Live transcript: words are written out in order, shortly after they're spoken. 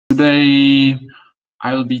today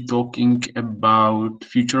I'll be talking about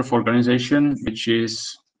Future of Organization, which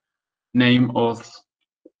is name of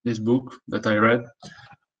this book that I read.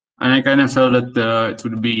 And I kind of felt that it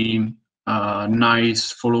would be a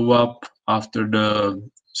nice follow-up after the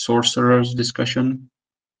sorcerers discussion.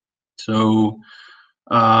 So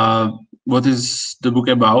what is the book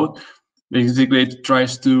about? Basically, it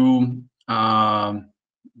tries to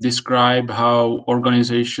describe how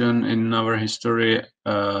organization in our history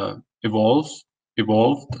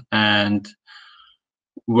evolved and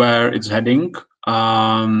where it's heading.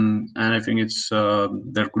 And I think it's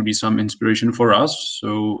there could be some inspiration for us.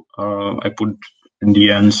 So I put in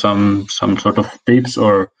the end some sort of tips,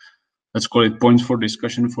 or let's call it points for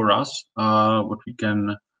discussion for us, what we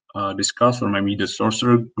can discuss, or maybe the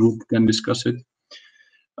sorcerer group can discuss it.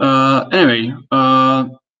 Anyway,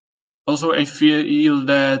 also I feel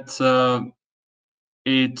that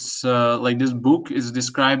it's like this book is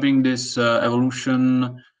describing this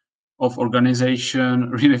evolution of organization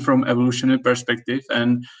really from evolutionary perspective,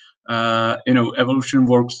 and evolution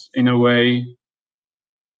works in a way.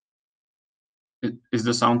 Is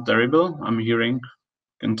the sound terrible? I'm hearing.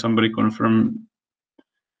 Can somebody confirm?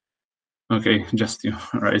 Okay, just you.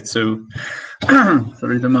 All right. So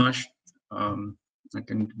sorry, Tomáš. I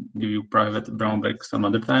can give you private brown bag some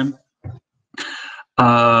other time.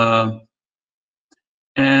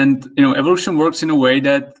 And evolution works in a way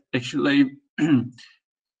that actually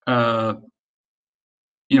the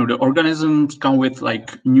organisms come with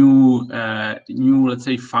like new let's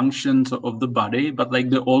say functions of the body, but like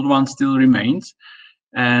the old one still remains.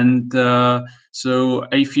 And so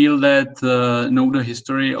I feel that know the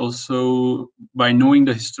history also. By knowing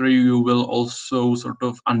the history, you will also sort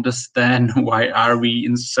of understand why are we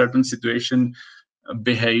in certain situation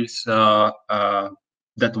behaves that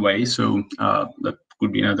way. So that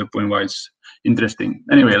could be another point why it's interesting.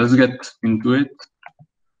 Anyway, let's get into it.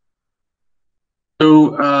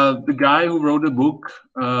 So the guy who wrote the book,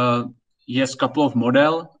 he has a couple of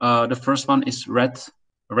models. The first one is red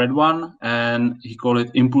one, and he called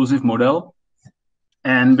it impulsive model.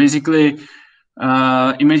 And basically,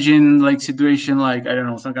 imagine like situation like, I don't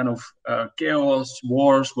know, some kind of chaos,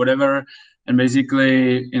 wars, whatever. And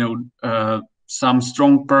basically, some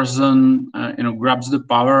strong person, grabs the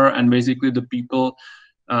power, and basically the people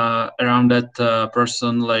around that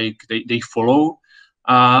person, like they follow.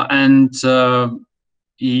 And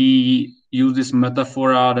he used this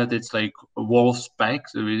metaphor that it's like a wolf's pack.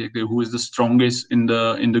 So basically, who is the strongest in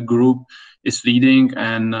the group is leading,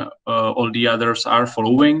 and all the others are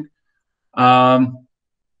following.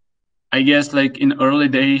 I guess like in early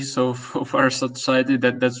days of our society,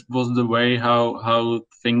 that was the way how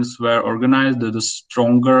things were organized. The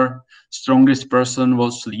strongest person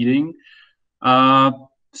was leading.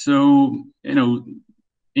 So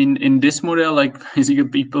in this model, like basically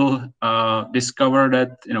people discover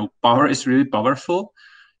that power is really powerful,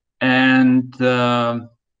 and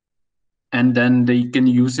then they can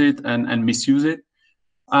use it and misuse it.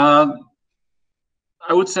 I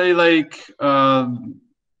would say like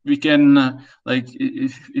we can like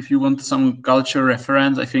if you want some culture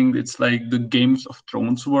reference, I think it's like the Games of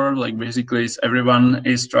Thrones world. Like basically, everyone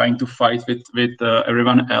is trying to fight with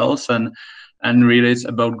everyone else, and really it's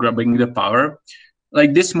about grabbing the power.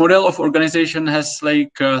 Like this model of organization has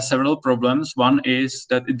like several problems. One is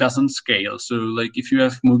that it doesn't scale. So like if you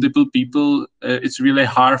have multiple people, it's really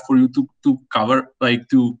hard for you to cover, like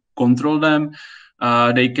to control them.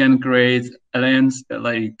 They can create alliances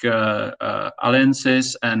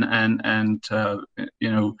and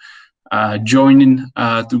join in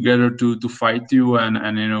together to fight you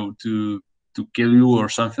and to kill you or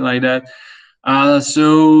something like that.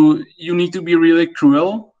 So you need to be really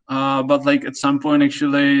cruel. But like at some point,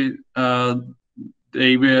 actually,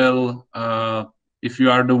 they will, if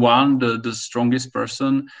you are the strongest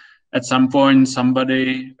person, at some point,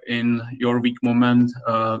 somebody in your weak moment,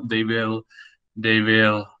 they will,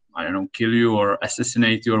 I don't know, kill you or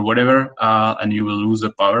assassinate you or whatever, and you will lose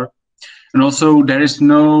the power. And also, there is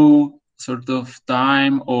no sort of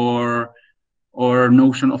time or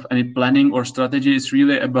notion of any planning or strategy. It's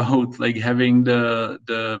really about like having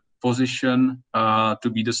the position to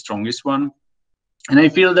be the strongest one. And I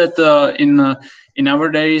feel that in our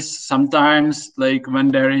days, sometimes like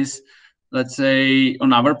when there is, let's say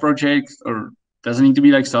on our project, or doesn't need to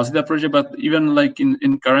be like Salsita project, but even like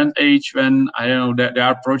in current age, when I don't know, there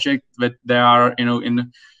are projects that they are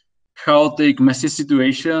in chaotic, messy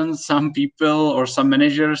situations, some people or some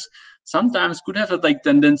managers sometimes could have like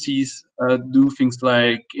tendencies do things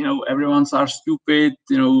like everyone's are stupid,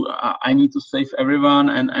 I need to save everyone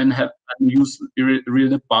and use really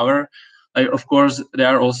the power. Of course, there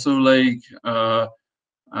are also like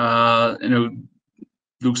you know,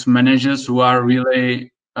 those managers who are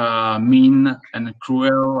really mean and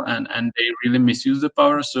cruel, and they really misuse the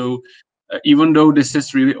power. So even though this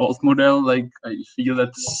is really old model, like I feel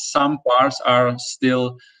that some parts are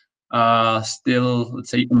still, let's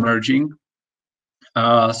say, emerging.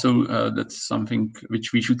 So that's something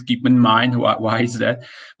which we should keep in mind. Why is that?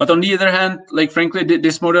 But on the other hand, like frankly,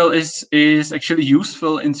 this model is actually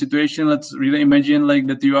useful in situation. Let's really imagine like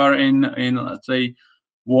that you are in, let's say,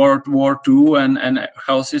 World War II, and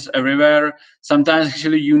houses everywhere. Sometimes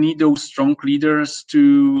actually you need those strong leaders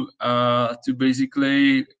to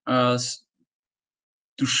basically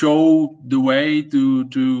to show the way,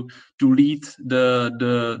 to lead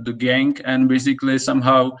the gang, and basically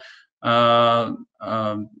somehow uh,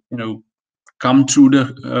 you know, come through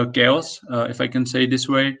the chaos, if I can say this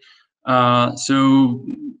way. So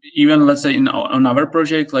even, let's say, on our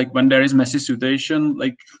project, like when there is messy situation,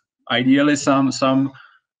 like ideally some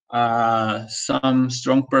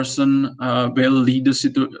strong person will lead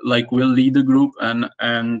the will lead the group,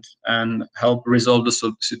 and help resolve the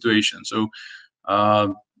situation. So uh,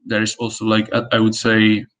 there is also, like, I would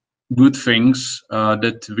say, good things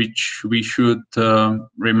that which we should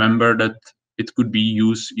remember, that it could be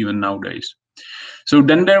used even nowadays. So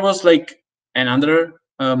then there was like another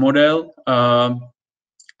model.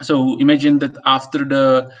 So imagine that after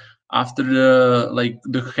the like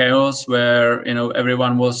the chaos, where, you know,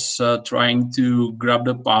 everyone was trying to grab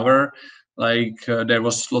the power, like there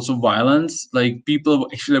was lots of violence, like people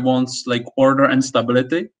actually wants like order and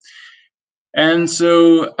stability. And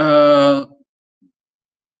so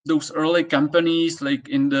those early companies, like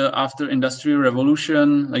in the after industrial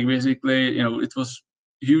revolution, like basically, you know, it was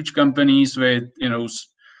huge companies with, you know,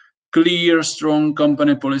 clear, strong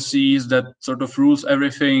company policies that sort of rules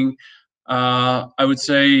everything. I would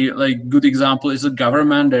say, like, good example is a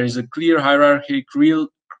government. There is a clear hierarchy, clear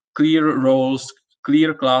roles,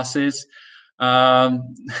 clear classes.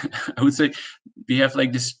 Um, I would say we have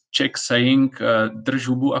like this Czech saying, "Drž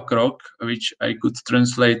hubu a krok," which I could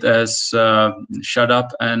translate as "shut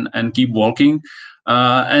up and keep walking."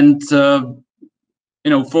 And You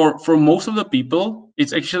know, for most of the people,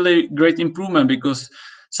 it's actually great improvement, because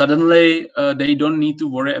suddenly they don't need to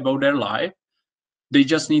worry about their life. They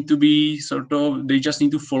just need to be they just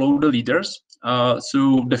need to follow the leaders.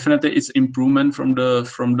 So definitely it's improvement from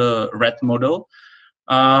the red model.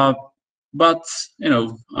 uh, but you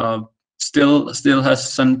know, still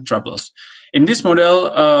has some troubles. In this model,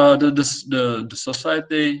 the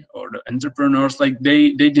society or the entrepreneurs, like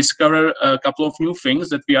they discover a couple of new things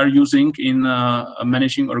that we are using in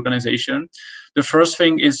managing organization. The first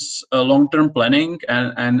thing is long-term planning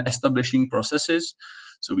and establishing processes.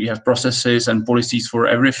 So we have processes and policies for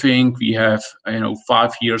everything. We have, you know,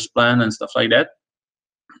 5 years plan and stuff like that.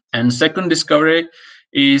 And second discovery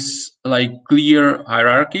is like clear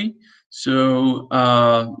hierarchy. So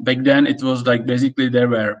back then it was like basically there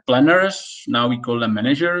were planners. Now we call them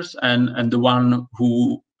managers, and the one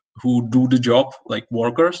who do the job, like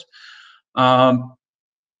workers. Um,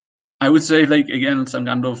 I would say, like, again, some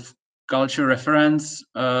kind of culture reference.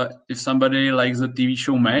 If somebody likes the TV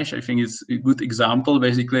show Mesh, I think it's a good example.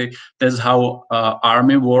 Basically, that's how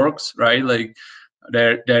army works, right? Like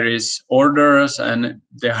there is orders, and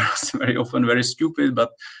they are very often very stupid, but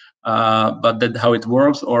that how it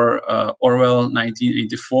works. Or Orwell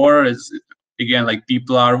 1984 is, again, like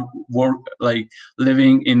people are like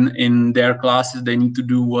living in their classes. They need to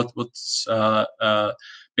do what's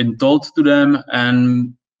been told to them,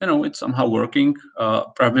 and you know, it's somehow working.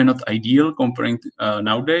 Probably not ideal comparing to,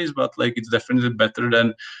 nowadays, but like it's definitely better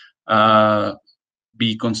than uh,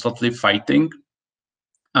 be constantly fighting.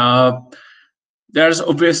 uh, there's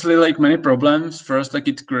obviously like many problems. First, like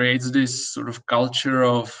it creates this sort of culture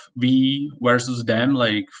of we versus them,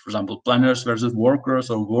 like for example planners versus workers,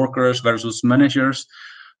 or workers versus managers.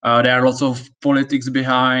 There are lots of politics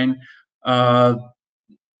behind, uh,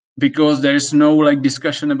 because there is no like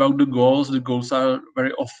discussion about the goals. The goals are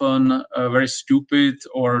very often very stupid,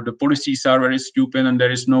 or the policies are very stupid, and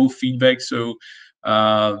there is no feedback. So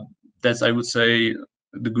uh, that's, I would say,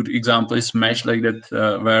 the good example is Mesh, like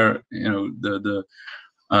that, where, you know, the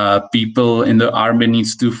people in the army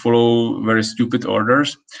needs to follow very stupid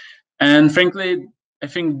orders. And frankly, I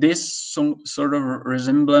think this sort of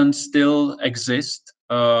resemblance still exists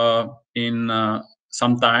in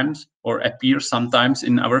sometimes, or appears sometimes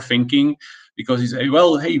in our thinking, because you say,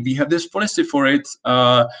 well, hey, we have this policy for it,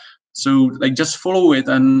 so like just follow it,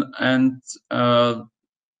 and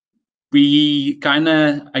we kind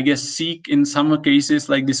of, I guess, seek in some cases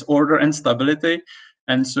like this order and stability.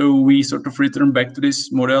 And so we sort of return back to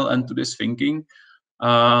this model and to this thinking.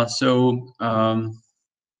 Yeah,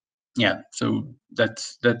 so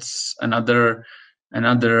that's another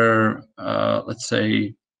let's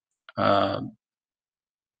say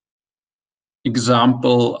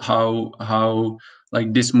example how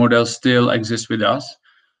like this model still exists with us.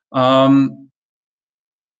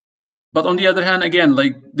 But on the other hand, again,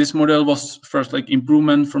 like this model was first like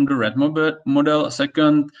improvement from the red model.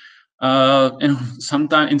 Second, and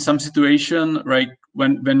sometimes in some situation, right,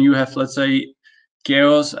 when you have, let's say,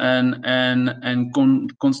 chaos and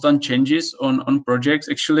constant changes on projects,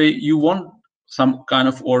 actually you want some kind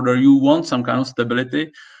of order, you want some kind of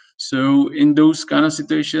stability. So in those kind of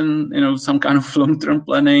situation, some kind of long-term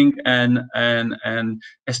planning and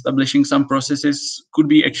establishing some processes could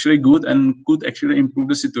be actually good and could actually improve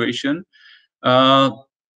the situation. But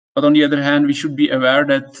on the other hand, we should be aware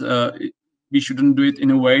that we shouldn't do it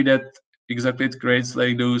in a way that exactly it creates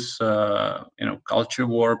like those culture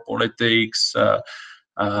war, politics,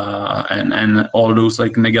 and all those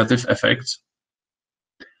like negative effects.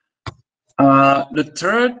 The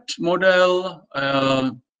third model,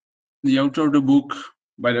 the author of the book,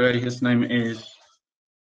 by the way, his name is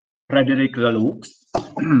Frederic Laloux.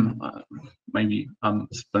 Maybe I'm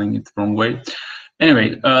spelling it the wrong way.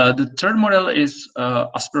 Anyway, the third model is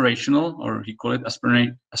aspirational, or he called it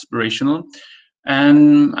aspirational.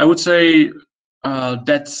 And I would say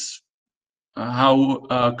that's how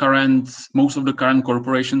most of the current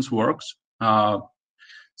corporations works.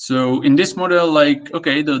 So in this model, like,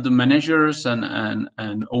 okay, the managers and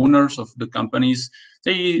owners of the companies,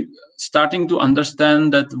 they starting to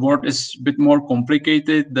understand that world is a bit more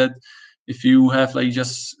complicated, that if you have like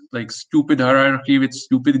just like stupid hierarchy with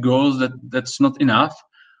stupid goals, that's not enough.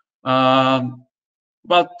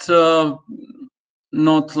 But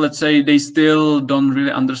not, let's say, they still don't really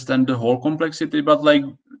understand the whole complexity, but like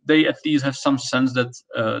they at least have some sense that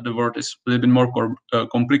the world is a little bit more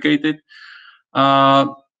complicated.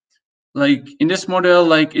 Like in this model,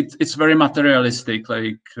 like it's very materialistic.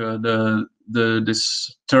 Like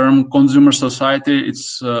this term consumer society,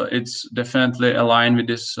 it's definitely aligned with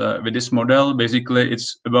this model. Basically,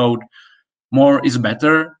 it's about more is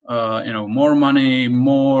better. More money,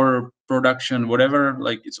 more production, whatever.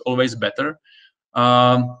 Like it's always better.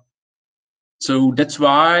 So that's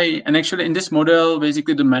why, and actually in this model,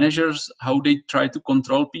 basically the managers, how they try to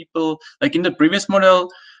control people. Like in the previous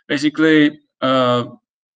model, basically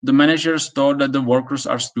the managers thought that the workers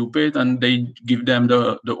are stupid and they give them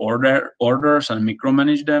the orders and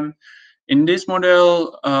micromanage them. In this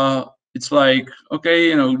model, it's like,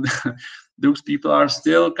 okay, those people are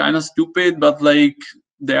still kind of stupid, but like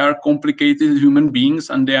they are complicated human beings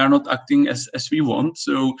and they are not acting as we want.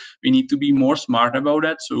 So we need to be more smart about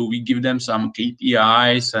that. So we give them some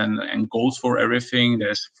KPIs and goals for everything.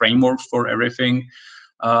 There's frameworks for everything.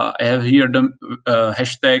 I have here the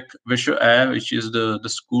hashtag Visual Air, which is the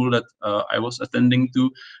school that I was attending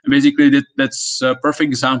to. And basically, that's a perfect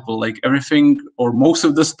example. Like everything or most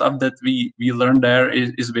of the stuff that we learned there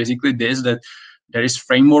is basically this, that there is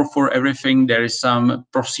framework for everything. There is some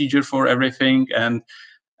procedure for everything, and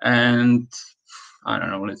I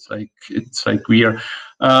don't know. It's like weird.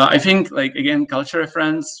 I think, like, again, culture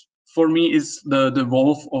reference for me is the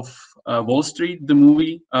Wolf of Wall Street, the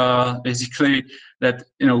movie. Basically, that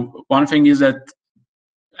one thing is that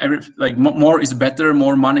more is better,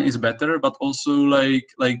 more money is better, but also like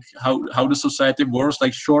how the society works,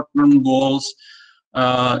 like short-term goals.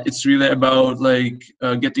 It's really about like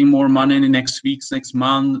getting more money in the next weeks, next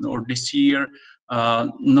month, or this year.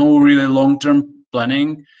 No really long-term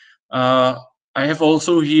planning. I have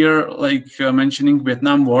also here like mentioning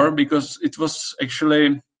Vietnam War, because it was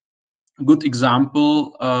actually a good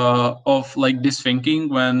example of like this thinking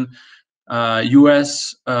when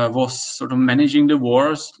US was sort of managing the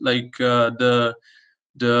wars. Like the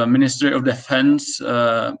Ministry of Defense,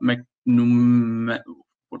 what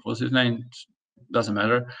was his name? Doesn't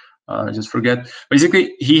matter. I just forget.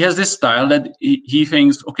 Basically, he has this style that he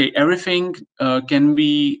thinks, okay, everything can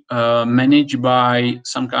be managed by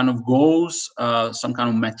some kind of goals, some kind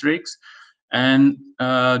of metrics. And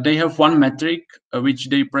they have one metric which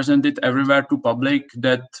they presented everywhere to public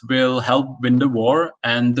that will help win the war.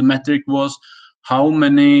 And the metric was how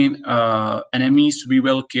many enemies we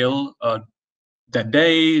will kill that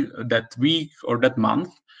day, that week, or that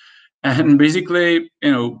month. And basically,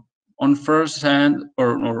 on first hand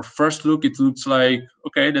or first look, it looks like,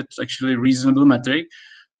 okay, that's actually a reasonable metric.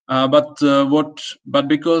 But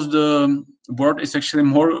because the word is actually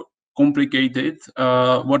more complicated,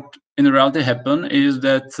 what in reality happen is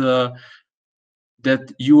that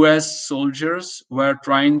that US soldiers were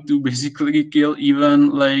trying to basically kill even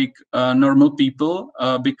like normal people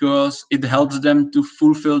because it helps them to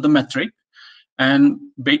fulfill the metric, and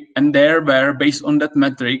there were, based on that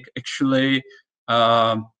metric, actually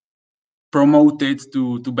uh, promoted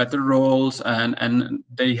to better roles, and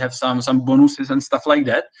they have some bonuses and stuff like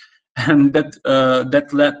that. And that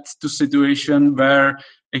led to situation where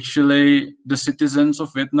actually the citizens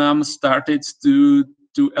of Vietnam started to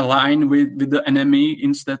align with the enemy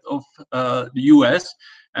instead of the US.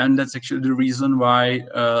 And that's actually the reason why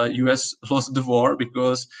US lost the war,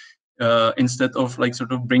 because instead of like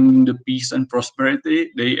sort of bringing the peace and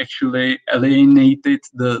prosperity, they actually alienated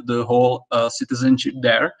the whole citizenship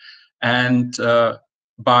there. And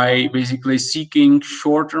by basically seeking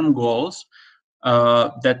short-term goals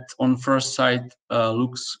that on first sight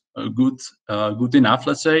looks good enough,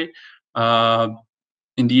 let's say, uh,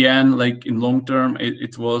 in the end, like in long term,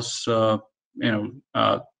 it was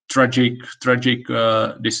tragic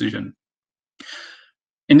decision.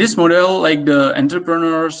 In this model, like the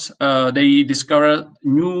entrepreneurs, they discover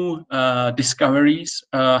new discoveries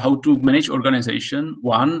how to manage organization.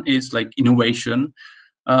 One is like innovation.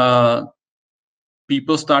 Uh,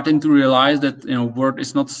 People starting to realize that work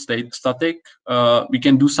is not static. We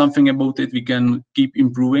can do something about it. We can keep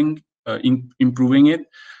improving it.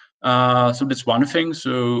 So that's one thing.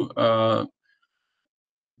 So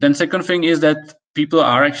then second thing is that people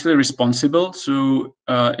are actually responsible. So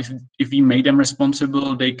if we make them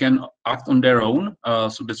responsible, they can act on their own.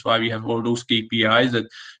 So that's why we have all those KPIs, that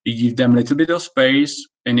we give them a little bit of space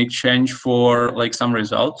in exchange for like some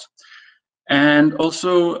results. And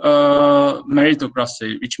also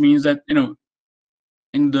meritocracy, which means that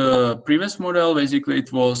in the previous model, basically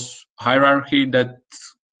it was hierarchy that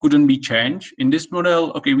couldn't be changed. In this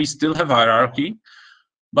model, okay, we still have hierarchy,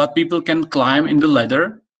 but people can climb in the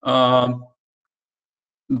ladder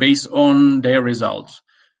based on their results.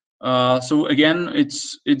 So again,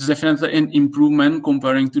 it's definitely an improvement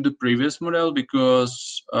comparing to the previous model,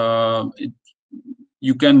 because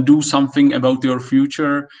you can do something about your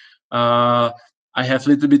future. I have a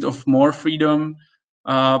little bit of more freedom,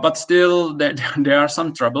 but still there are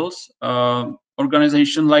some troubles.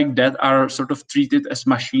 Organizations like that are sort of treated as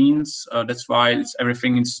machines. That's why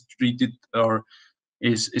everything is treated or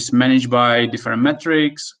is managed by different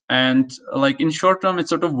metrics. And like in short term, it's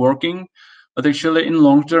sort of working, but actually in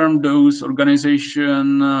long term, those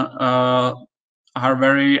organizations are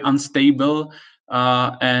very unstable,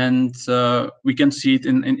 and we can see it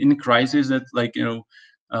in crisis that, like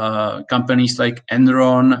companies like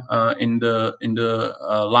Enron in the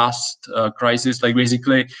last crisis, like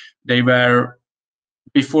basically they were,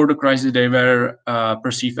 before the crisis, they were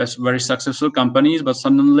perceived as very successful companies, but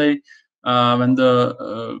suddenly when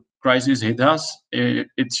the crisis hit us, it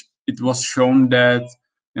was shown that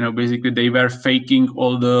basically they were faking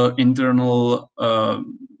all the internal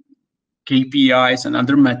KPIs and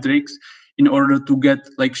other metrics in order to get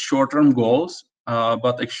like short-term goals.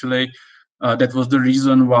 But actually, that was the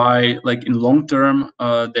reason why, like in long term,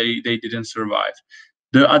 they didn't survive.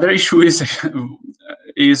 The other issue is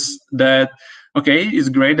that, okay, it's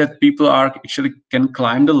great that people are actually can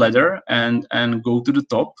climb the ladder and go to the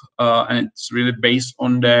top, and it's really based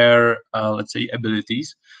on their let's say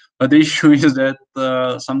abilities. But the issue is that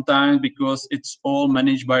sometimes, because it's all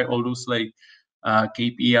managed by all those like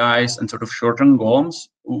KPIs and sort of short-term goals,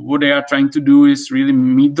 what they are trying to do is really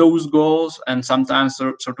meet those goals, and sometimes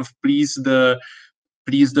sort of please the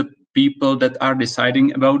people that are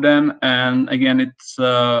deciding about them. And again,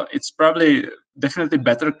 it's probably definitely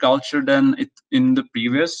better culture than it in the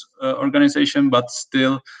previous organization, but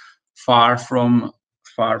still far from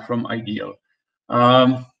ideal.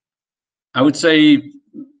 I would say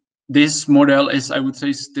this model is, I would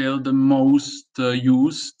say, still the most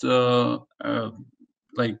used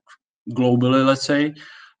like globally, let's say,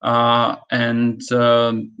 and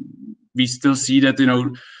we still see that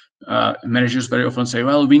managers very often say,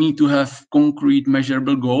 well, we need to have concrete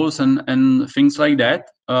measurable goals and things like that.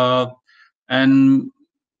 And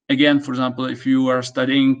again, for example, if you are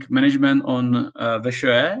studying management on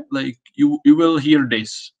VSHE, like you will hear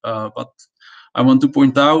this, but I want to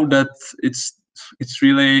point out that it's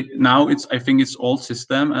really, now I think it's old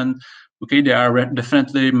system. And okay, there are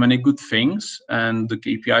definitely many good things and the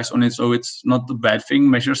KPIs on it, so it's not a bad thing,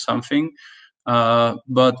 measure something,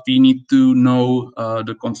 but we need to know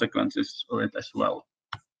the consequences of it as well.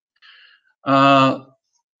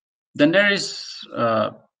 Then there is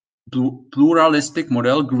pluralistic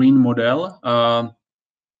model, green model.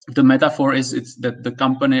 The metaphor is it's that the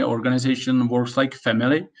company organization works like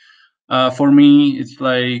family. For me, it's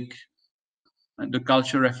like the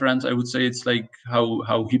culture reference, I would say it's like how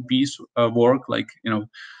hippies work, like,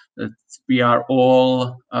 that we are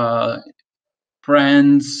all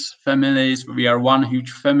friends, families, we are one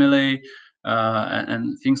huge family,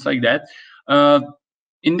 and things like that.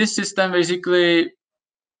 In this system, basically,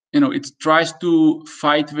 it tries to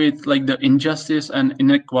fight with like the injustice and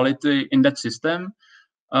inequality in that system.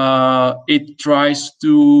 It tries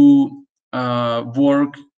to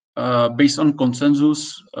work based on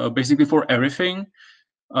consensus, basically for everything.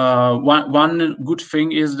 One good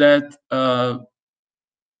thing is that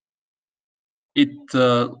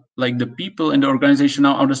like the people in the organization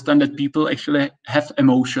now understand that people actually have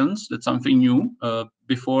emotions. That's something new.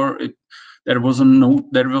 Before there was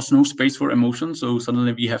no space for emotions, so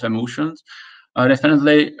suddenly we have emotions.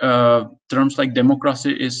 Definitely, terms like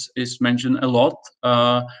democracy is mentioned a lot.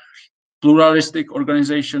 Pluralistic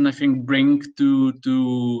organization, I think, bring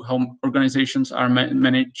to how organizations are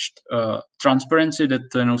managed transparency,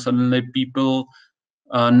 that suddenly people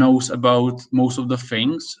knows about most of the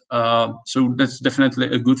things. So that's definitely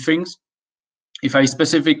a good thing. If I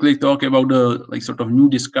specifically talk about the like sort of new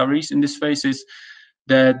discoveries in this phase, is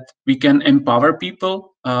that we can empower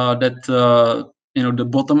people. That the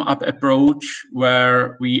bottom up approach,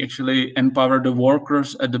 where we actually empower the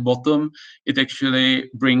workers at the bottom, it actually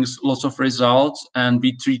brings lots of results, and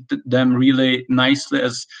we treat them really nicely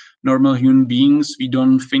as normal human beings. We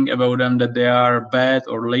don't think about them that they are bad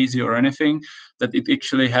or lazy or anything. That it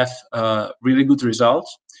actually has really good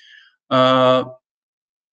results. Uh,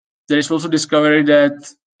 there is also discovery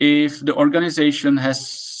that if the organization has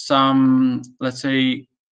some, let's say,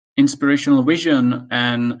 inspirational vision,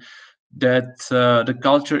 and that the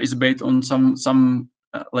culture is based on some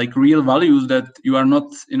like real values, that you are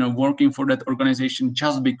not working for that organization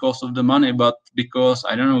just because of the money, but because,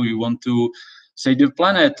 I don't know, you want to save the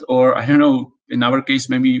planet, or I don't know, in our case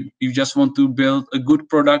maybe you just want to build a good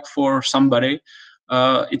product for somebody.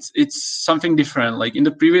 It's something different. Like in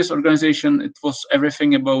the previous organization, it was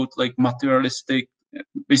everything about like materialistic,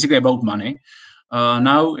 basically about money.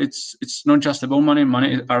 Now it's not just about money.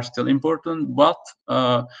 Money are still important, but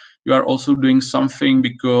you are also doing something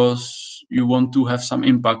because you want to have some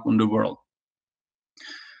impact on the world.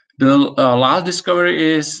 The last discovery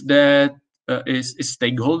is that is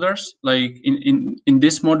stakeholders. Like in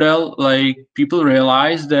this model, like people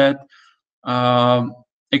realize that um,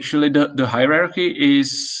 actually the hierarchy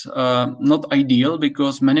is not ideal,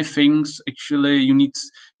 because many things actually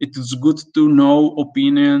it's good to know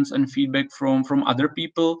opinions and feedback from other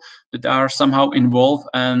people that are somehow involved,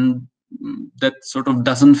 and that sort of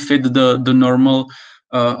doesn't fit the normal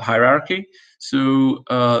hierarchy. So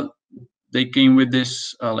they came with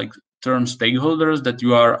this like term stakeholders, that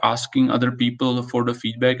you are asking other people for the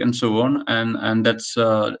feedback and so on, and that's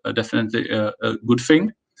definitely a good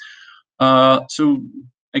thing. So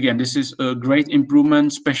again, this is a great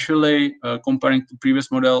improvement, especially comparing to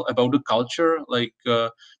previous model about the culture. Like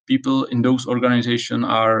people in those organizations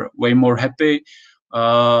are way more happy,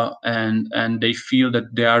 and they feel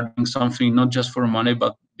that they are doing something not just for money,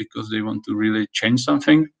 but because they want to really change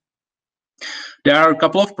something. There are a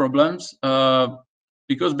couple of problems,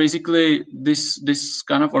 because basically this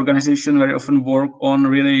kind of organization very often work on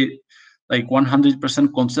really like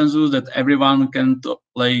 100% consensus, that everyone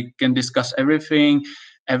can discuss everything.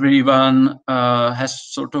 Everyone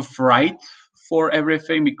has sort of right for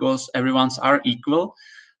everything, because everyone's are equal.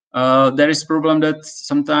 There is a problem that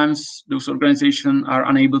sometimes those organizations are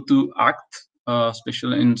unable to act,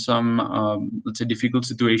 especially in some let's say difficult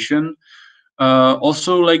situation.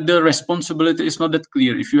 Also, like the responsibility is not that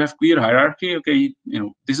clear. If you have clear hierarchy, okay,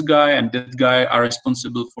 this guy and that guy are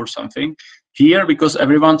responsible for something. Here, because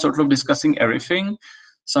everyone's sort of discussing everything,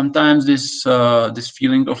 sometimes this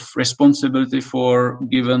feeling of responsibility for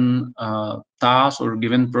given task or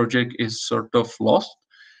given project is sort of lost.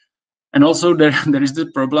 And also there is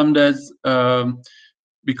the problem that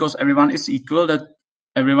because everyone is equal, that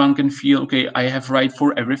everyone can feel, okay, I have right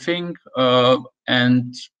for everything,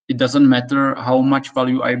 and it doesn't matter how much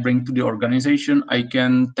value I bring to the organization, I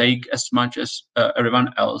can take as much as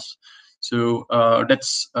everyone else. So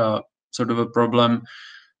that's sort of a problem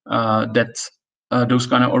that those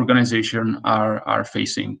kind of organization are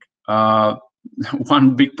facing.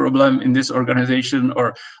 One big problem in this organization,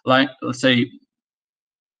 or like, let's say,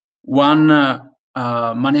 one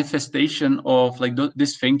manifestation of like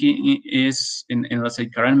this thinking is in let's say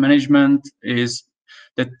current management, is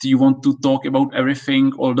that you want to talk about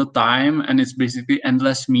everything all the time, and it's basically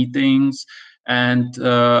endless meetings, and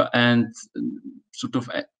sort of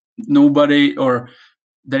nobody, or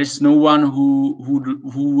there is no one who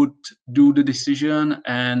would do the decision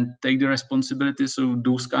and take the responsibility. So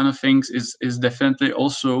those kind of things is definitely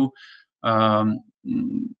also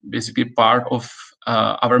basically part of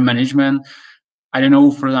our management. I don't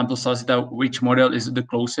know, for example, Salsita, which model is the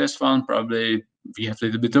closest one. Probably we have a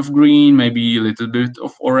little bit of green, maybe a little bit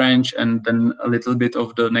of orange, and then a little bit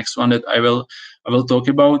of the next one that I will talk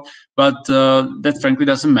about. But that frankly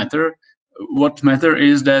doesn't matter. What matter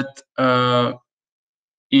is that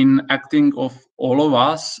in acting of all of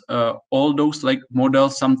us, all those like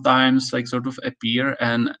models sometimes like sort of appear,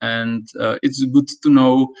 and it's good to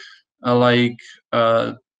know like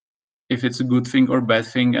if it's a good thing or bad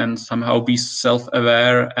thing, and somehow be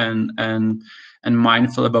self-aware and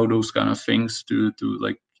mindful about those kind of things to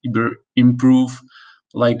like either improve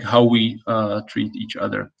like how we treat each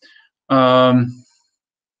other. Let's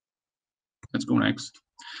go next.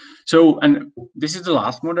 So, and this is the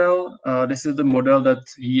last model. This is the model that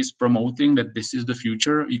he is promoting, that this is the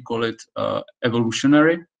future. We call it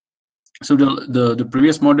evolutionary. So the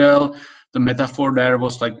previous model, the metaphor there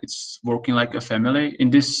was like it's working like a family. In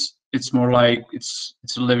this, it's more like it's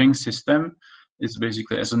a living system. It's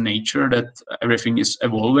basically as a nature that everything is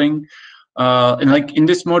evolving. And like in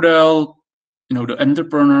this model, you know, the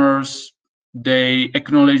entrepreneurs, they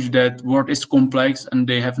acknowledge that world is complex and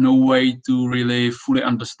they have no way to really fully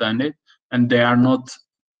understand it, and they are not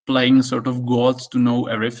playing sort of gods to know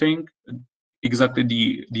everything. Exactly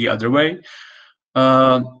the other way.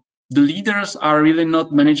 uh, the leaders are really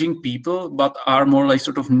not managing people, but are more like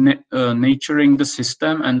sort of nurturing the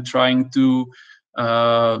system and trying to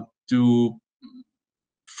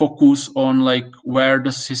focus on like where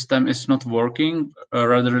the system is not working,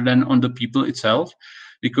 rather than on the people itself,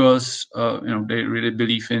 because you know, they really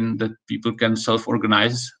believe in that people can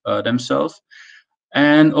self-organize themselves.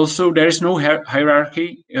 And also there is no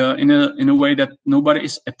hierarchy, in a way that nobody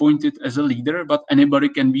is appointed as a leader, but anybody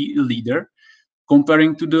can be a leader.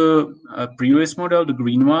 Comparing to the previous model, the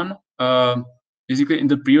green one, basically in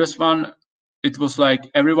the previous one, it was like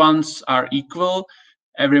everyone's are equal,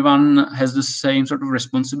 everyone has the same sort of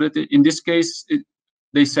responsibility. In this case,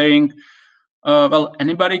 they saying, well,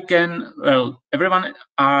 anybody can, well, everyone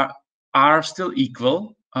are still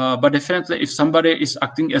equal, but definitely if somebody is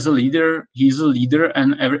acting as a leader, he's a leader,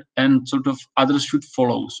 and sort of others should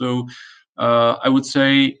follow. So I would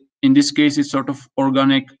say in this case it's sort of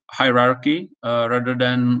organic hierarchy, rather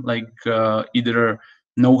than like either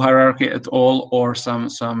no hierarchy at all or some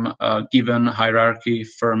given hierarchy,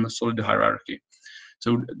 firm solid hierarchy.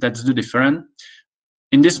 So that's the difference.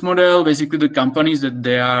 In this model, basically the companies that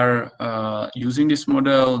they are using this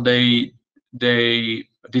model, they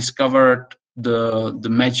discovered the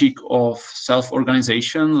magic of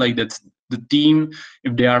self-organization, like that the team,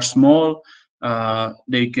 if they are small,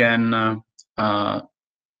 they can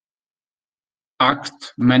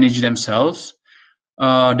manage themselves.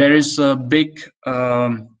 There is a big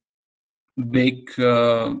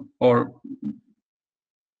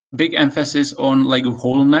emphasis on like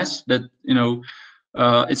wholeness, that you know,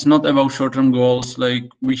 it's not about short-term goals. Like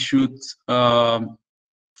we should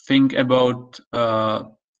think about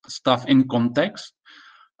stuff in context,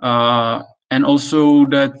 and also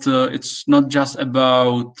that it's not just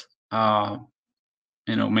about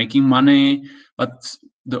you know, making money, but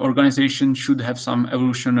the organization should have some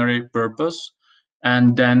evolutionary purpose,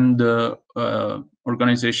 and then the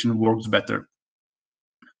organization works better.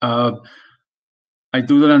 I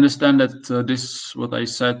totally understand that this, what I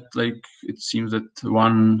said, like it seems that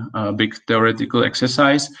one big theoretical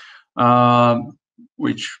exercise,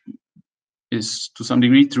 which is to some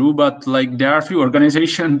degree true, but like there are a few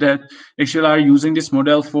organizations that actually are using this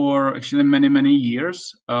model for actually many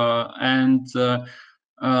years, and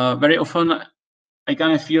very often I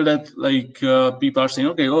kind of feel that like people are saying,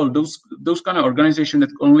 okay, oh, those kind of organizations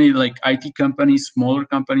that only like IT companies, smaller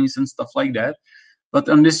companies, and stuff like that. But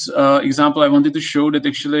on this example, I wanted to show that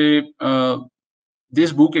actually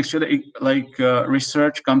this book actually like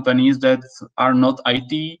research companies that are not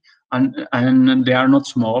IT, and they are not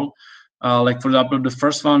small. Like for example, the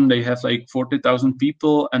first one, they have like 40,000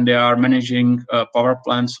 people, and they are managing power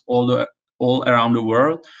plants all around the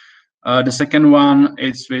world. The second one,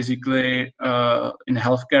 it's basically in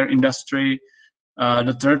healthcare industry.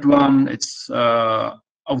 The third one, it's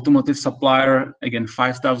automotive supplier, again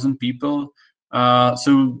 5,000 people.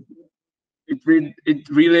 So it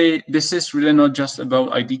really, this is really not just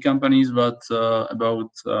about IT companies, but about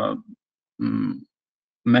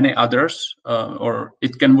many others, or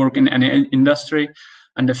it can work in any industry,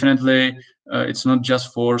 and definitely it's not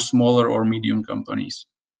just for smaller or medium companies.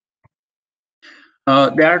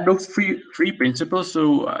 There are those three principles.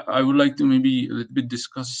 So I would like to maybe a little bit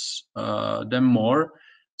discuss them more.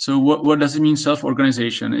 So what does it mean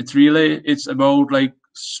self-organization? It's about like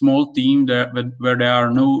small team there where there are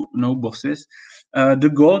no bosses.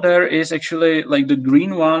 The goal there is actually like the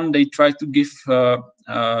green one. They try to give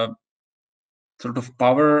sort of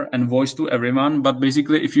power and voice to everyone. But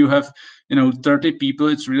basically, if you have 30 people,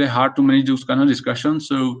 it's really hard to manage those kind of discussions.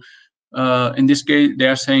 So in this case, they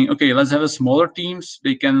are saying, okay, let's have a smaller teams.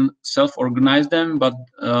 They can self-organize them, but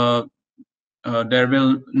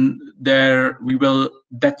there we will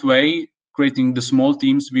that way creating the small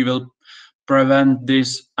teams. We will prevent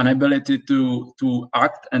this inability to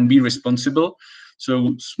act and be responsible.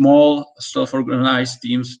 So small self-organized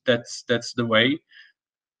teams. That's the way.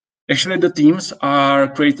 Actually, the teams are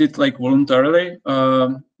created like voluntarily.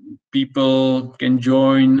 People can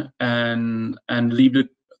join and leave the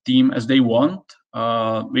team as they want,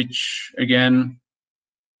 which again,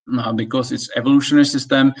 because it's evolutionary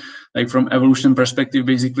system, like from evolution perspective,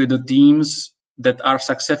 basically the teams that are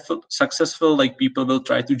successful, like people will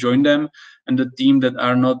try to join them, and the team that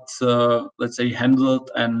are not, let's say, handled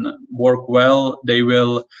and work well, there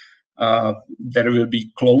will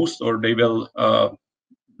be closed, or they will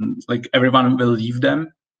like everyone will leave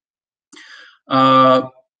them.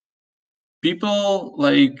 People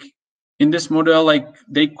like in this model, like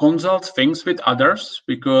they consult things with others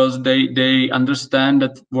because they understand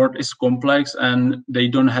that world is complex and they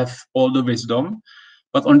don't have all the wisdom.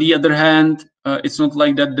 But on the other hand, it's not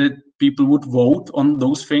like that people would vote on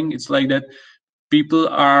those things. It's like that people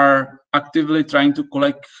are actively trying to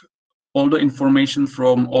collect all the information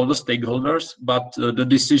from all the stakeholders, but the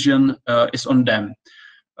decision is on them.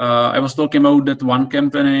 I was talking about that one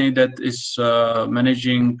company that is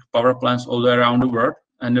managing power plants all around the world,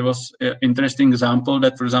 and there was an interesting example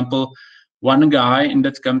that, for example, one guy in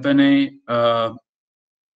that company had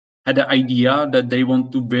an idea that they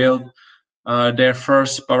want to build their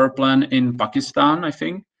first power plant in Pakistan, I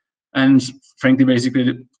think. And frankly,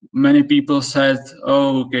 basically, many people said,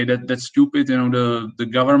 "Oh, okay, that's stupid. The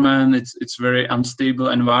government, it's very unstable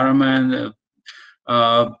environment.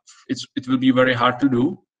 It will be very hard to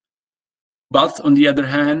do." But on the other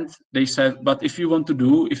hand, they said, "But if you want to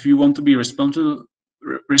be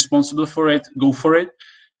responsible for it, go for it."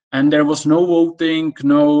 And there was no voting,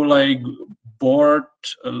 no like board,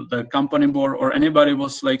 the company board or anybody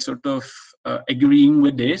was like sort of agreeing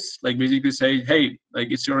with this, like basically say, "Hey,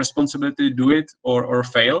 like it's your responsibility to do it or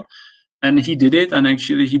fail." And he did it, and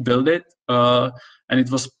actually he built it, and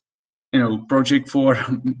it was project for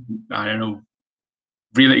I don't know,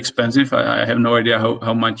 really expensive. I have no idea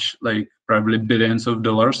how much, like probably billions of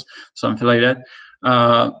dollars, something like that.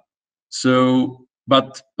 So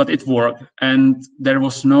but it worked, and there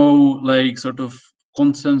was no like sort of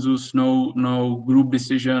consensus, no group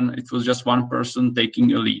decision. It was just one person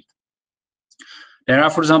taking a lead. There are,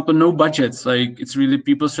 for example, no budgets. Like it's really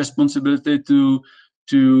people's responsibility to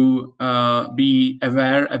be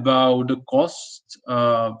aware about the cost.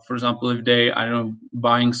 For example, if they, I don't know,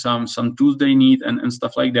 buying some tools they need and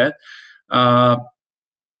stuff like that.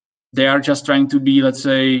 They are just trying to be, let's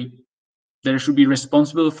say, they should be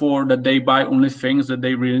responsible for that they buy only things that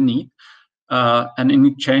they really need, and in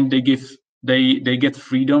exchange they get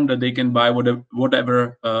freedom that they can buy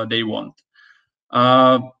whatever they want.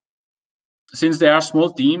 Since they are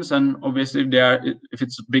small teams, and obviously if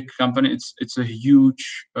it's a big company, it's a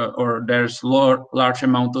huge or there's large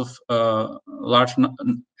amount of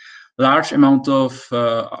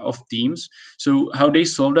teams. So how they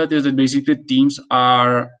solve that is that basically teams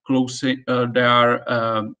are closing, they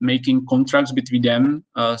are making contracts between them.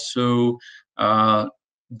 So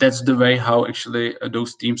that's the way how actually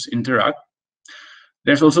those teams interact.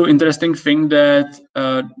 There's also interesting thing that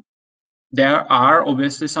there are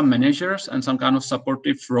obviously some managers and some kind of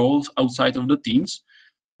supportive roles outside of the teams,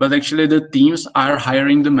 but actually the teams are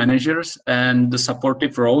hiring the managers and the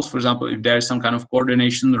supportive roles. For example, if there is some kind of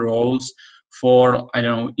coordination roles for, I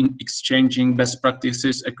don't know, in exchanging best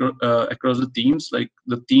practices across the teams, like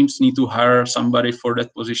the teams need to hire somebody for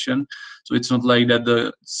that position. So it's not like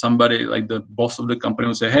that somebody like the boss of the company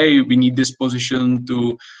will say, "Hey, we need this position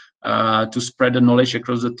to spread the knowledge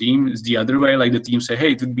across the team." It's the other way. Like the team say,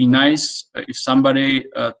 "Hey, it would be nice if somebody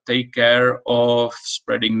take care of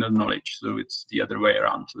spreading the knowledge." So it's the other way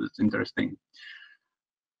around. So it's interesting.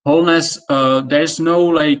 Wholeness, there's no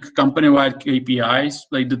like company-wide KPIs.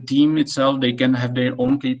 Like the team itself, they can have their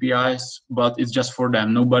own KPIs, but it's just for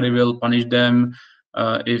them. Nobody will punish them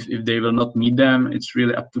if they will not meet them. It's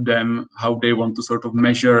really up to them how they want to sort of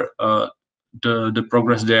measure the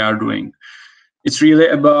progress they are doing. It's really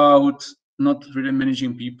about not really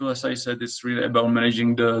managing people, as I said. It's really about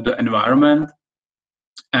managing the environment,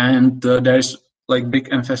 and there's like big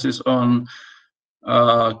emphasis on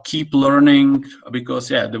keep learning,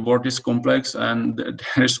 because yeah, the world is complex and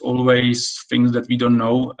there's always things that we don't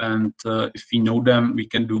know, and if we know them, we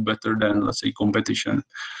can do better than, let's say, competition.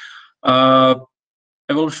 uh,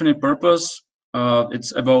 Evolutionary purpose,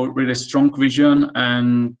 it's about really strong vision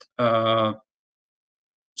and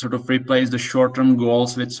sort of replace the short-term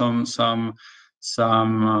goals with some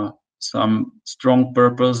strong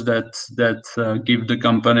purpose that give the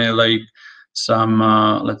company like some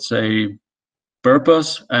let's say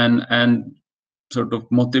purpose, and sort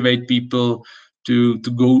of motivate people to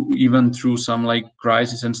go even through some like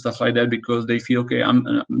crisis and stuff like that, because they feel, okay,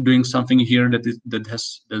 I'm doing something here that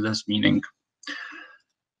has meaning.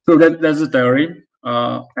 So that's the theory,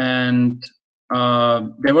 and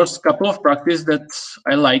there was a couple of practice that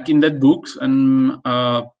I like in that book, and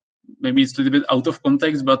maybe it's a little bit out of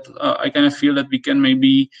context, but I kind of feel that we can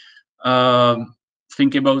maybe uh,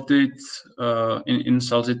 think about it in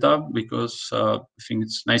Salsita, because I think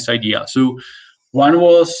it's a nice idea. So one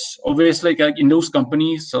was obviously like in those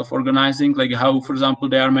companies self-organizing, like how, for example,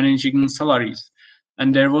 they are managing salaries.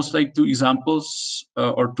 And there was like two examples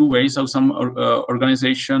or two ways how some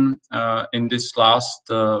organization in this last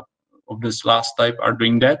of this last type are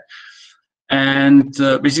doing that. And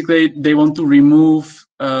basically they want to remove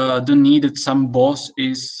the need that some boss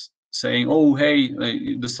is saying, oh hey,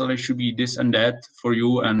 like, the salary should be this and that for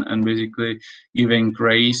you, and basically giving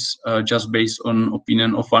grace just based on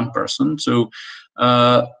opinion of one person. So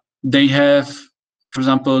they have, for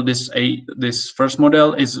example, this first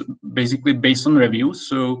model is basically based on reviews.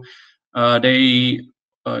 So they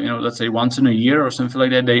let's say once in a year or something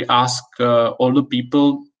like that, they ask all the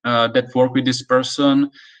people that work with this person,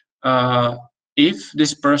 uh, if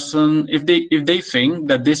this person, if they think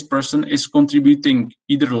that this person is contributing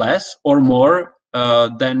either less or more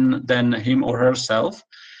than him or herself.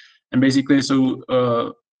 And basically, so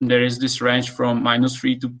there is this range from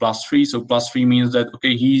 -3 to +3. So +3 means that,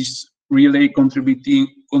 okay, he's really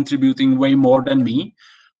contributing way more than me,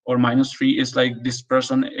 or -3 is like this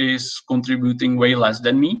person is contributing way less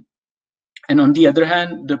than me. And on the other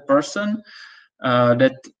hand, the person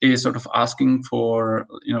that is sort of asking for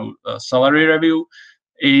a salary review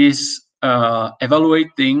is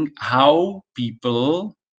evaluating how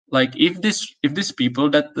people, like if this people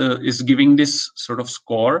that is giving this sort of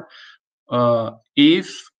score, if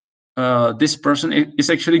this person is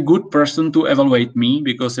actually good person to evaluate me,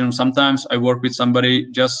 because sometimes I work with somebody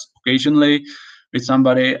just occasionally, with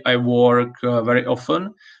somebody I work very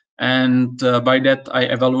often, and by that I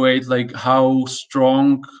evaluate like how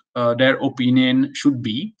strong their opinion should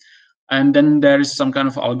be. And then there is some kind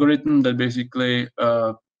of algorithm that basically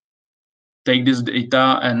take this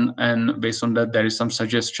data, and based on that there is some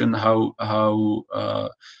suggestion how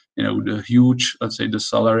the huge, let's say, the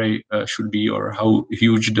salary should be, or how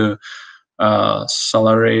huge the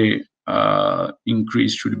salary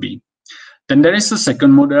increase should be. Then there is a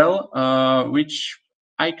second model which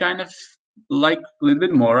I kind of like a little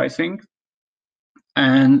bit more, I think.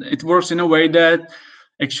 And it works in a way that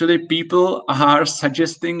actually people are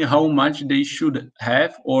suggesting how much they should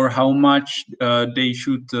have, or how much they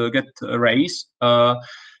should get a raise,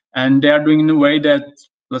 and they are doing in a way that,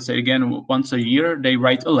 let's say again, once a year they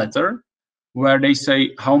write a letter where they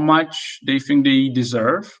say how much they think they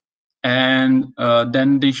deserve, and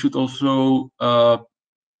then they should also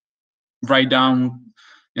write down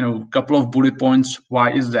a couple of bullet points.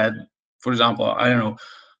 Why is that? For example, I don't know,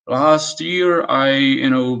 last year I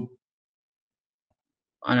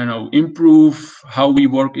don't know, improve how we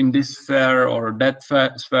work in this sphere or that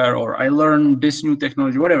sphere, or I learned this new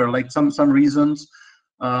technology, whatever, like some reasons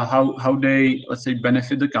how they, let's say,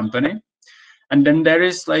 benefit the company. And then there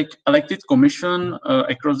is like elected commission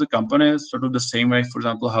across the company, sort of the same way, for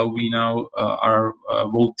example, how we now are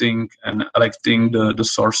voting and electing the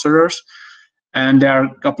sorcerers. And there are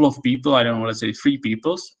a couple of people, I don't know, let's say 3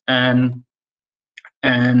 people, and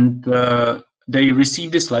they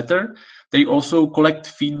receive this letter. They also collect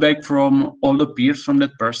feedback from all the peers from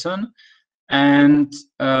that person, and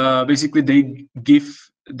basically they give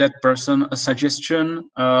that person a suggestion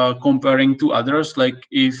comparing to others. Like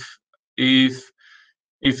if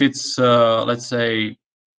it's let's say,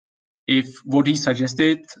 if what he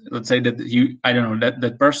suggested, let's say that I don't know,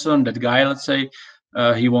 that person, that guy, let's say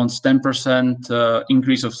he wants 10%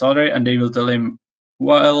 increase of salary, and they will tell him,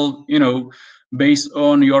 well, based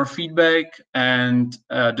on your feedback and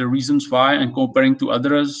the reasons why, and comparing to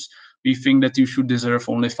others, we think that you should deserve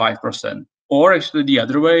only 5%. Or actually the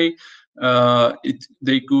other way,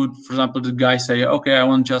 they could, for example, the guy say, okay, I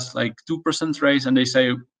want just like 2% raise, and they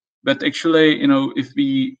say, but actually, if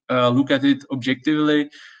we look at it objectively,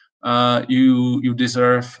 you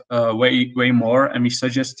deserve way more, and we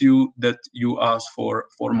suggest you that you ask for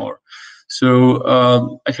more.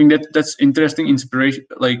 So I think that's interesting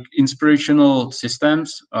inspirational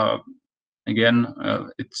systems. Again,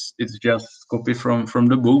 it's just copy from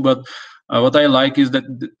the book, but what I like is that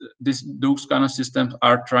those kind of systems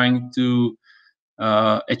are trying to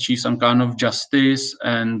achieve some kind of justice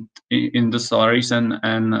and in the salaries and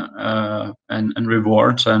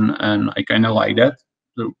rewards, and I kind of like that.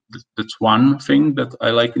 So that's one thing that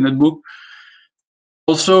I like in that book.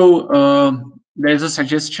 Also, there's a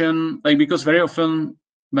suggestion, like, because very often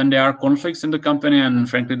when there are conflicts in the company, and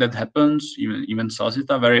frankly that happens, even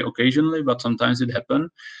Salsita very occasionally, but sometimes it happens.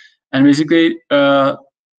 And basically,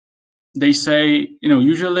 they say,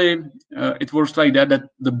 usually it works like that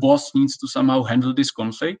the boss needs to somehow handle this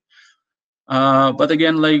conflict. But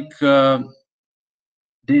again, like,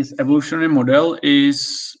 this evolutionary model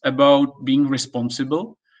is about being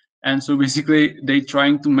responsible. And so basically, they're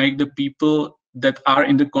trying to make the people that are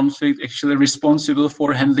in the conflict actually responsible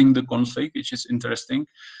for handling the conflict, which is interesting.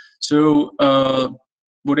 So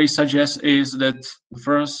what I suggest is that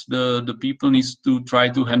first, the people needs to try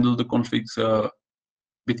to handle the conflict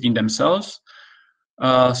between themselves.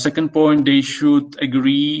 Second point, they should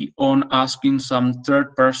agree on asking some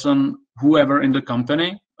third person, whoever in the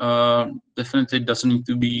company. Definitely doesn't need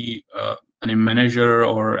to be any manager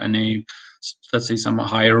or any, let's say, some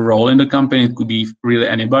higher role in the company. It could be really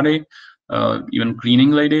anybody, even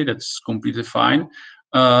cleaning lady. That's completely fine.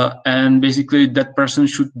 And basically, that person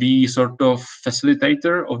should be sort of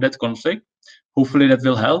facilitator of that conflict. Hopefully, that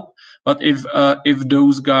will help. But if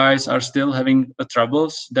those guys are still having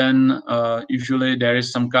troubles, then usually there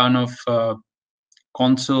is some kind of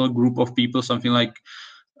council group of people, something like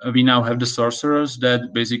we now have the sorcerers,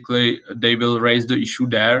 that basically they will raise the issue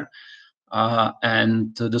there,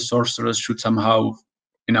 and the sorcerers should somehow,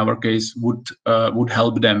 in our case, would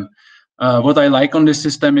help them. What I like on this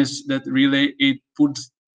system is that really it puts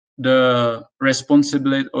the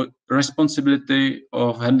responsibility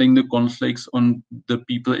of handling the conflicts on the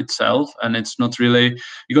people itself, and it's not really,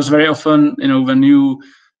 because very often, when you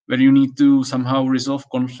need to somehow resolve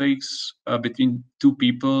conflicts between two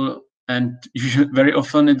people, and very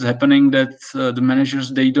often it's happening that the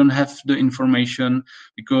managers, they don't have the information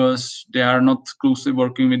because they are not closely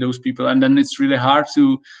working with those people, and then it's really hard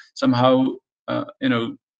to somehow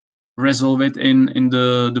resolve it in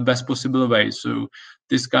the best possible way. So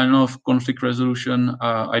this kind of conflict resolution,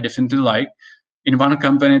 I definitely like. In one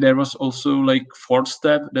company, there was also like fourth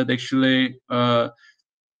step that actually,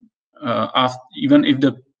 even if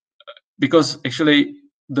because actually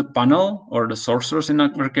the panel or the sorcerers in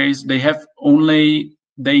our case, they have only,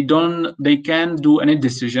 they can't do any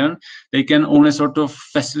decision. They can only sort of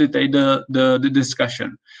facilitate the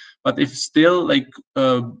discussion. But if still, like,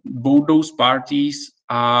 both those parties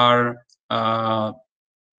are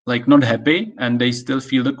like not happy and they still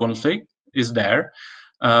feel the conflict is there,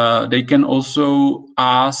 they can also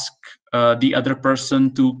ask the other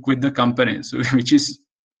person to quit the company. So which is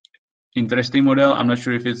interesting model. I'm not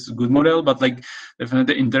sure if it's a good model, but like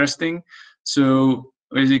definitely interesting. So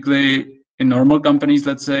basically, in normal companies,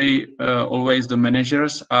 let's say, always the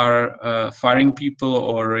managers are firing people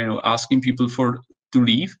or asking people to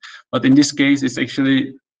leave. But in this case, it's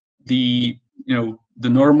actually the the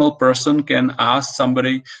normal person can ask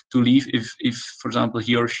somebody to leave if for example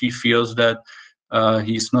he or she feels that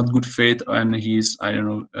he's not good fit and he's, I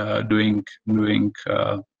don't know, doing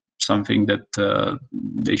something that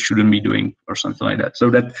they shouldn't be doing or something like that. So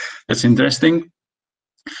that's interesting.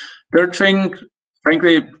 Third thing,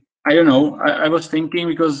 frankly, I don't know. I was thinking,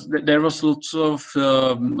 because there was lots of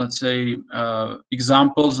let's say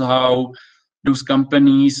examples how those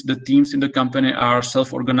companies, the teams in the company are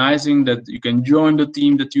self-organizing, that you can join the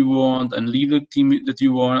team that you want and leave the team that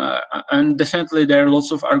you want. And definitely there are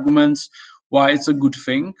lots of arguments why it's a good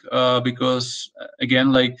thing, because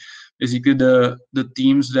again, like, basically the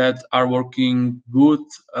teams that are working good,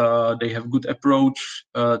 they have good approach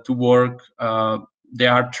to work, they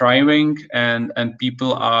are thriving, and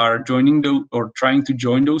people are joining or trying to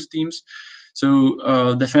join those teams.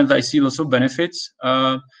 So definitely I see lots of benefits.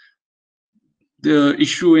 The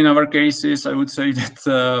issue in our case is, I would say,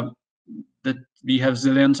 that we have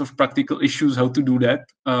zillions of practical issues how to do that,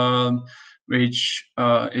 which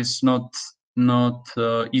is not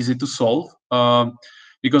easy to solve.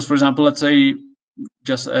 Because, for example, let's say,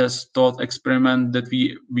 just as thought experiment, that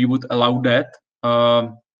we would allow that.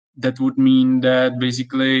 That would mean that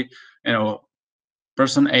basically, you know,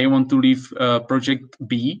 person A want to leave project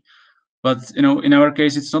B, but in our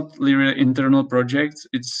case it's not really internal projects.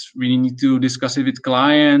 It's we need to discuss it with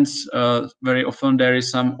clients. Very often there is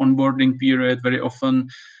some onboarding period. Very often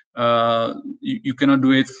you cannot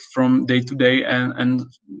do it from day to day, and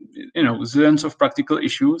zillions of practical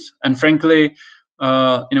issues. And frankly,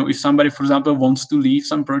 if somebody, for example, wants to leave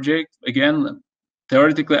some project, again,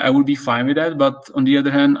 theoretically I would be fine with that, but on the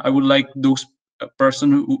other hand, I would like this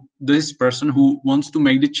person who wants to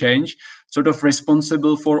make the change sort of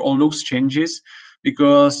responsible for all those changes,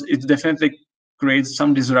 because it definitely creates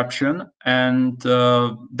some disruption, and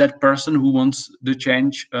that person who wants the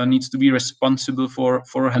change needs to be responsible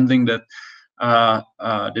for handling that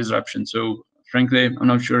disruption. So frankly, I'm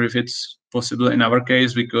not sure if it's possible in our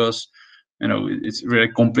case, because it's very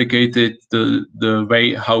complicated. The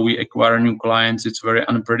way how we acquire new clients, it's very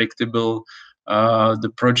unpredictable.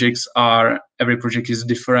 The projects every project is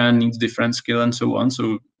different, needs different skill and so on.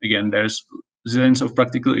 So again, there's zillions of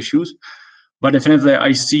practical issues, but definitely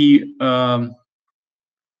I see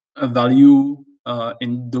a value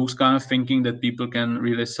in those kind of thinking, that people can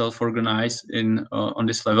really self-organize in on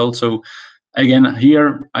this level. So again,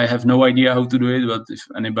 here I have no idea how to do it, but if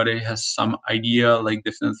anybody has some idea, like,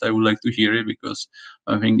 definitely I would like to hear it, because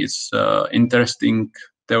I think it's interesting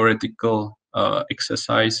theoretical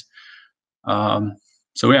exercise.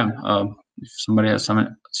 So yeah, if somebody has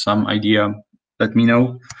some idea, let me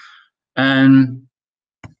know. And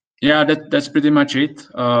yeah, that's pretty much it.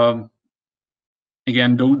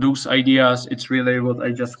 Again, those ideas, it's really what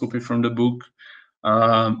I just copied from the book.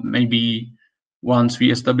 Maybe once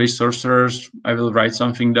we establish sorcerers, I will write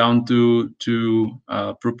something down to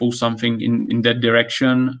propose something in that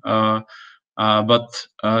direction. But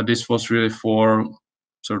this was really for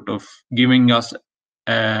sort of giving us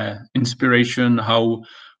inspiration how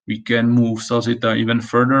we can move Salsita even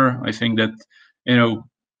further. I think that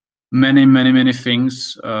many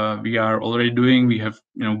things we are already doing. We have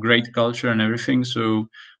great culture and everything. So,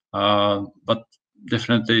 but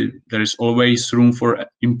definitely there is always room for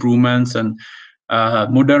improvements, and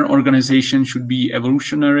modern organization should be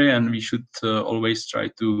evolutionary, and we should always try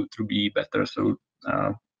to be better. So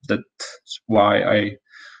that's why I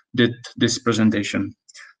did this presentation.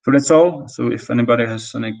 So that's all. So if anybody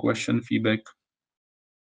has any question, feedback,